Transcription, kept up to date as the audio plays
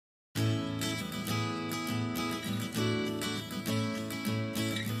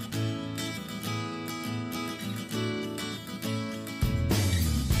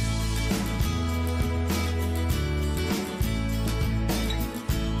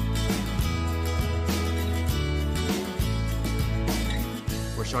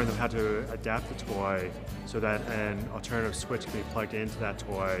showing them how to adapt the toy so that an alternative switch can be plugged into that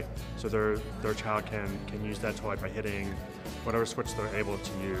toy so their child can use that toy by hitting whatever switch they're able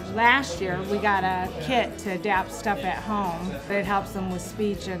to use. Last year we got a kit to adapt stuff at home. It helps them with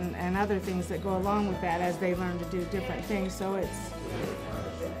speech and other things that go along with that as they learn to do different things. So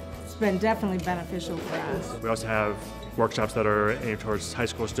it's been definitely beneficial for us. We also have workshops that are aimed towards high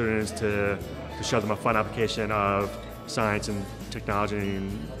school students to show them a fun application of science and technology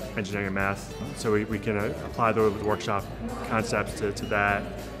and engineering and math. So we can apply the workshop concepts to that,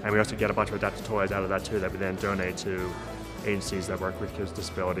 and we also get a bunch of adaptive toys out of that too that we then donate to agencies that work with kids with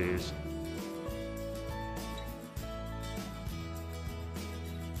disabilities.